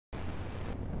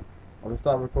I'll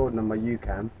start recording on my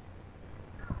UCam,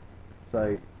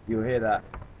 so you'll hear that.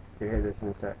 You'll hear this in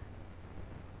a sec.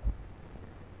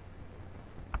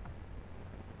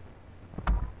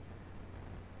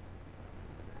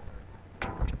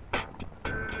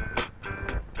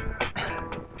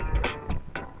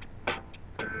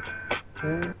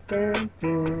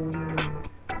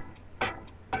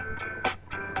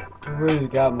 I really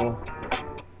got more.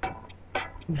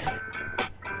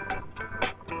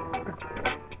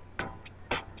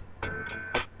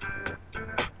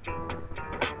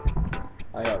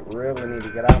 I really need to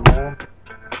get out more.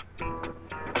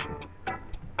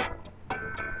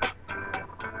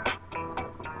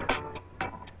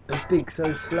 They speak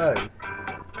so slow.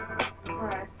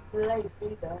 Alright, slow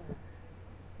feeder.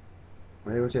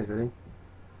 Ready, what's this, ready?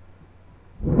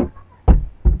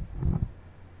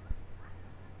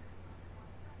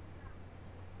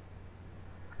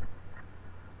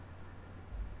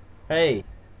 Hey!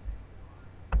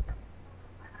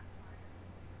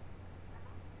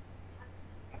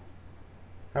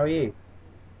 How are you?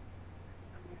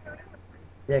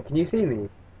 Yeah, can you see me?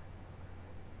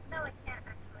 No, I can't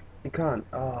actually. You can't?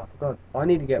 Oh, I forgot. I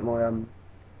need to get my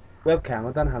webcam.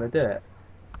 I don't know how to do it.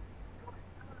 Oh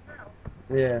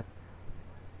no. Yeah.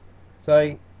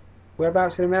 So,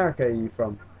 whereabouts in America are you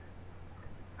from?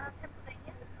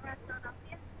 Pennsylvania, around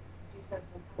Philadelphia.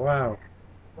 Wow.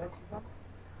 Where's she from?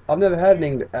 I've never heard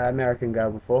an American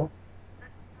girl before.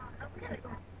 Oh really?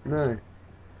 No.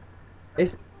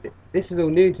 It's, this is all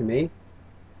new to me.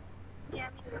 Yeah,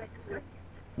 me too. I just joined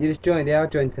You just joined, yeah, I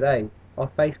joined today.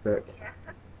 Off Facebook. yesterday.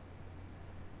 Yeah.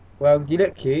 Well, you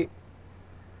look cute.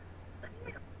 Look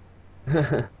at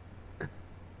you.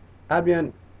 Add me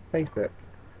on Facebook.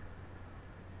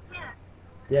 Yeah.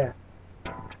 Yeah.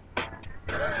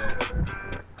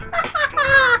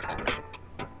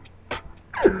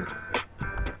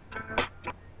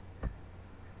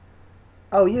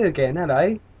 Oh, you again,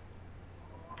 hello.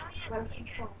 Oh yeah, it's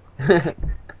me again.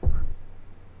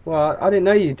 Well, I didn't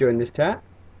know you joined this chat.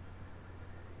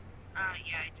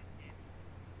 Yeah, I just did.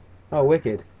 Oh,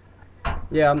 wicked.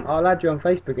 Yeah, I'll add you on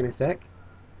Facebook in a sec.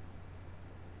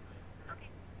 Okay.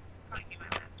 Probably be my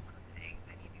last one of the day 'cause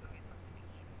I need to go get something to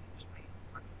eat and finish my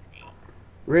work of the day.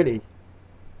 Really?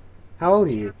 How old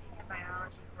are Yeah, you? I'm taking a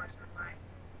biology course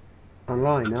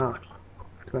online. Online, I'm ah.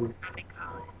 20. 20. I'm in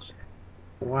college.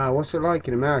 Wow, what's it like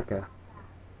in America?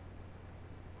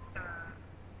 Uh,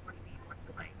 what do you mean? What's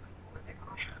it like? Like over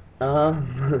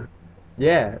there?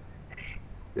 Yeah,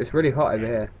 it's really hot over Yeah.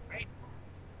 here. Right.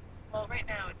 Well, right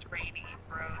now it's rainy and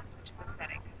gross, which is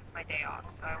upsetting because it's my day off.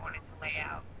 So I wanted to lay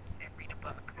out and read a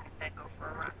book and then go for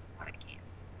a run, but I can't.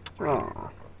 It's raining.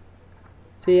 Oh.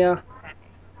 See ya. Sad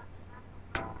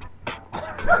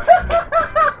day.